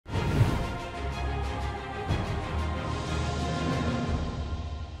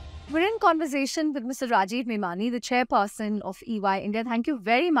We're in conversation with Mr. Rajiv Memani, the chairperson of EY India. Thank you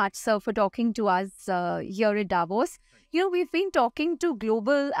very much, sir, for talking to us here at Davos. We've been talking to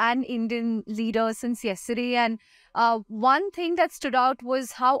global and Indian leaders since yesterday, and one thing that stood out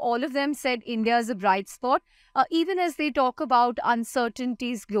was how all of them said India is a bright spot, even as they talk about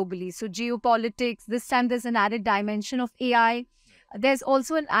uncertainties globally. So geopolitics, this time there's an added dimension of AI. There's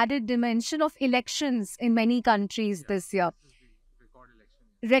also an added dimension of elections in many countries this year.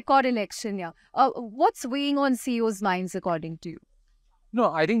 Record election, yeah. What's weighing on CEOs' minds, according to you?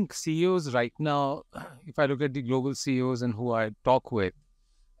 No, I think CEOs right now, if I look at the global CEOs and who I talk with,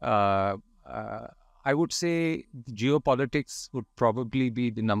 I would say geopolitics would probably be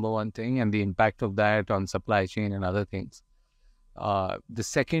the number one thing, and the impact of that on supply chain and other things. The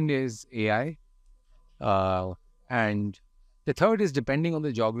second is AI. And the third is depending on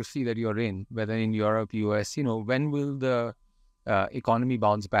the geography that you're in, whether in Europe, US, when will the economy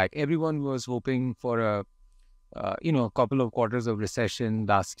bounce back? Everyone was hoping for a couple of quarters of recession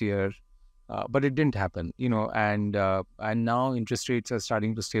last year, but it didn't happen. And now interest rates are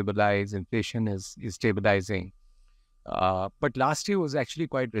starting to stabilize. Inflation is stabilizing. But last year was actually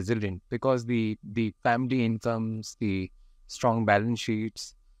quite resilient because the family incomes, the strong balance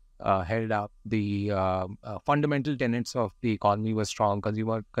sheets held up. The fundamental tenets of the economy were strong.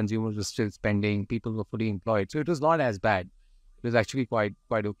 Consumers were still spending. People were fully employed. So it was not as bad. It was actually quite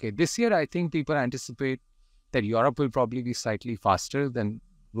okay. This year, I think people anticipate that Europe will probably be slightly faster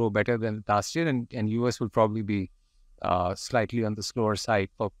grow better than last year, and US will probably be slightly on the slower side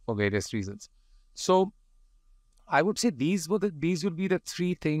for various reasons. So I would say these would be the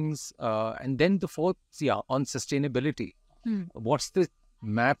three things, and then the fourth, on sustainability. What's the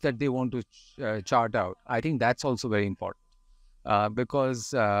map that they want to chart out? I think that's also very important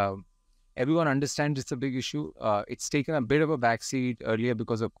because everyone understands it's a big issue. It's taken a bit of a backseat earlier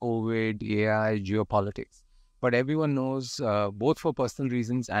because of COVID, AI, geopolitics. But everyone knows, both for personal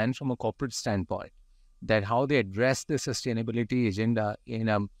reasons and from a corporate standpoint, that how they address the sustainability agenda in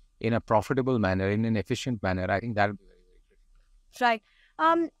a profitable manner, in an efficient manner, I think that will be very, very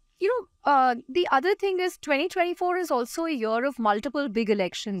critical. Right. The other thing is 2024 is also a year of multiple big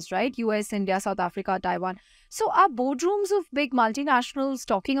elections, right? US, India, South Africa, Taiwan. So are boardrooms of big multinationals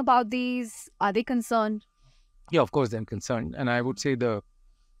talking about these? Are they concerned? Yeah, of course, they're concerned. And I would say the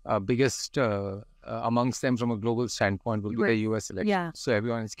biggest amongst them from a global standpoint will be the US election. Yeah. So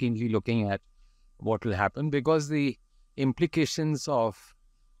everyone is keenly looking at what will happen because the implications of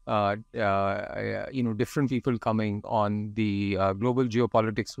different people coming on the global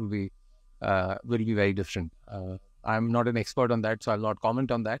geopolitics will be very different. I'm not an expert on that, so I'll not comment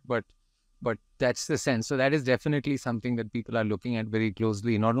on that. But that's the sense. So that is definitely something that people are looking at very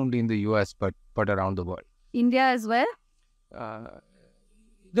closely, not only in the US but around the world. India as well.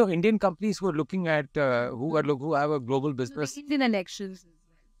 Indian companies who are looking at who have a global business. Indian elections.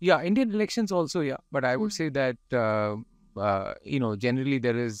 Yeah, Indian elections also. Yeah, but I would say that generally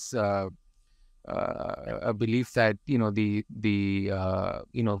there is a belief that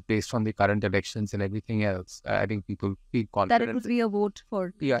based on the current elections and everything else, I think people feel confident that it would be a vote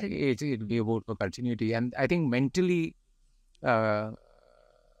for. Yeah, it will be a vote for continuity, and I think mentally,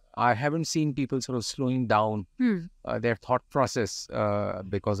 I haven't seen people sort of slowing down their thought process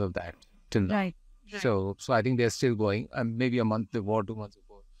because of that till now. Right. So I think they're still going. Maybe a month before, 2 months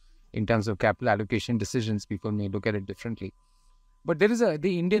before, in terms of capital allocation decisions, people may look at it differently. But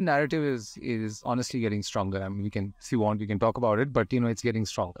the Indian narrative is honestly getting stronger. I mean, if you want, we can talk about it, but it's getting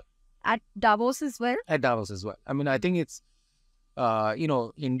stronger. At Davos as well? At Davos as well. I mean, I think it's,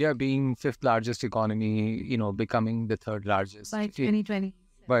 India being fifth largest economy, becoming the third largest. By 2020.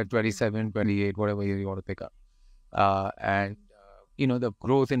 By 27, 28, whatever year you want to pick up. And the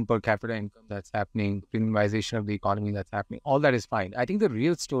growth in per capita income that's happening, premiumization of the economy that's happening, all that is fine. I think the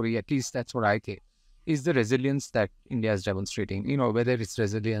real story, at least that's what I think, is the resilience that India is demonstrating. Whether it's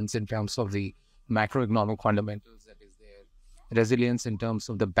resilience in terms of the macroeconomic fundamentals that is there, resilience in terms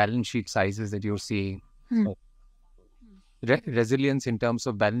of the balance sheet sizes that you're seeing, resilience in terms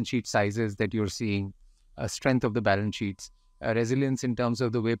of balance sheet sizes that you're seeing, strength of the balance sheets, resilience in terms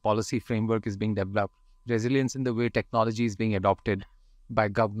of the way policy framework is being developed, resilience in the way technology is being adopted by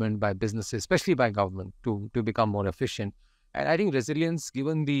government, by businesses, especially by government, to become more efficient. And I think resilience,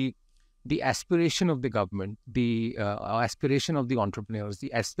 given the aspiration of the government, the aspiration of the entrepreneurs,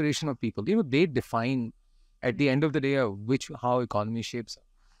 the aspiration of people, they define at the end of the day how economy shapes up.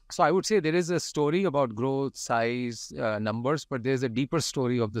 So I would say there is a story about growth, size, numbers, but there's a deeper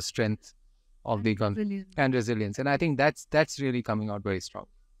story of the strength of the economy and resilience. And I think that's really coming out very strong.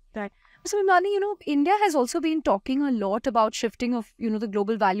 Right. So, Memani, India has also been talking a lot about shifting of, the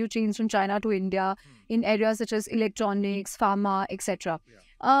global value chains from China to India in areas such as electronics, pharma, etc.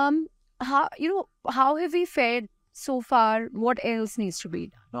 How have we fared so far? What else needs to be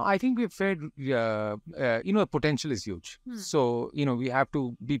done? No, I think we've fared, potential is huge. So, we have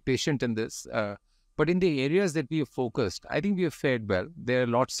to be patient in this. But in the areas that we have focused, I think we have fared well. There are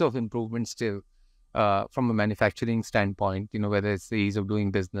lots of improvements still from a manufacturing standpoint, whether it's the ease of doing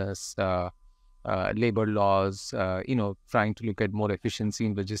business, labor laws, trying to look at more efficiency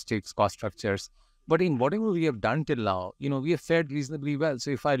in logistics, cost structures. But in whatever we have done till now, we have fared reasonably well. So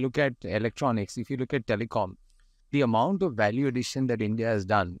if I look at electronics, if you look at telecom, the amount of value addition that India has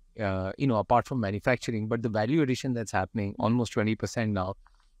done, apart from manufacturing, but the value addition that's happening, almost 20% now,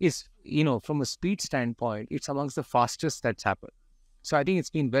 is, from a speed standpoint, it's amongst the fastest that's happened. So I think it's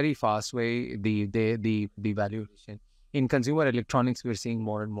been very fast way, the value addition. In consumer electronics, we're seeing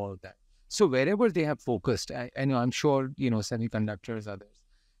more and more of that. So wherever they have focused, I'm sure, semiconductors, others.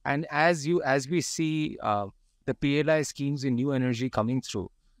 And as we see the PLI schemes in new energy coming through,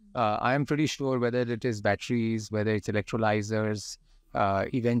 I am pretty sure whether it is batteries, whether it's electrolyzers,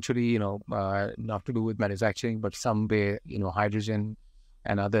 eventually, not to do with manufacturing, but some way, hydrogen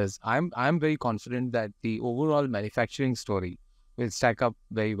and others. I'm very confident that the overall manufacturing story will stack up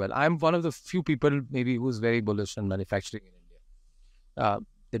very well. I'm one of the few people maybe who's very bullish on manufacturing in India.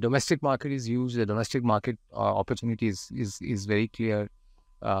 The domestic market is huge. The domestic market opportunity is very clear.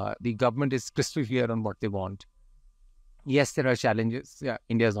 The government is crystal clear on what they want. Yes, there are challenges. Yeah,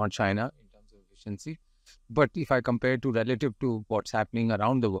 India is not China in terms of efficiency. But if I compare to relative to what's happening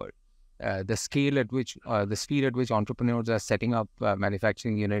around the world, the scale at which, the speed at which entrepreneurs are setting up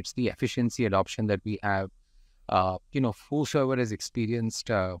manufacturing units, the efficiency adoption that we have, whosoever has experienced,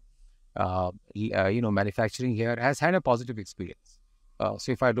 manufacturing here has had a positive experience.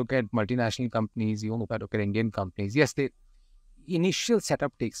 So if I look at multinational companies, even if I look at Indian companies, yes, the initial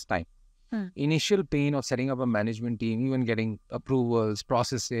setup takes time. Initial pain of setting up a management team, even getting approvals,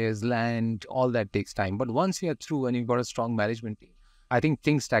 processes, land, all that takes time. But once you're through and you've got a strong management team, I think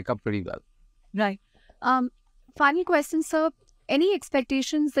things stack up pretty well. Right. Final question, sir. Any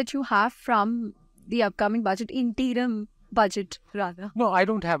expectations that you have from the upcoming budget, interim budget rather? No, I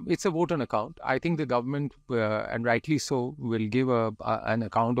don't have. It's a vote on account. I think the government, and rightly so, will give an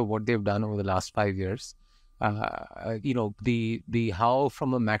account of what they've done over the last 5 years. The how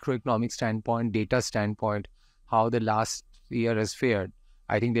from a macroeconomic standpoint, data standpoint, how the last year has fared.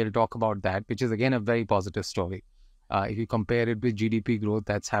 I think they'll talk about that, which is again a very positive story. If you compare it with GDP growth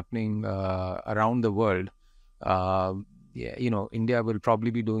that's happening around the world, India will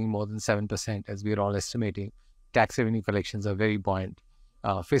probably be doing more than 7%, as we're all estimating. Tax revenue collections are very buoyant.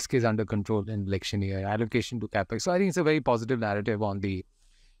 Fisc is under control in election year. Allocation to capex. So I think it's a very positive narrative on the.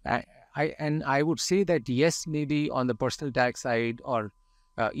 I would say that yes, maybe on the personal tax side, or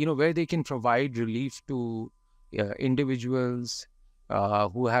where they can provide relief to individuals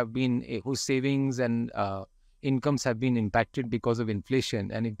who have been whose savings and incomes have been impacted because of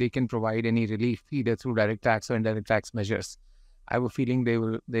inflation, and if they can provide any relief either through direct tax or indirect tax measures, I have a feeling they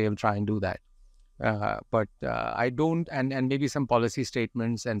will try and do that. But I don't, and maybe some policy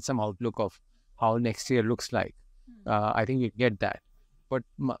statements and some outlook of how next year looks like. I think we get that. But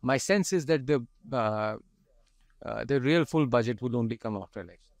my sense is that the real full budget will only come after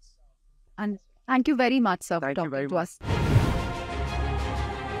elections. And thank you very much, sir, for talking to us.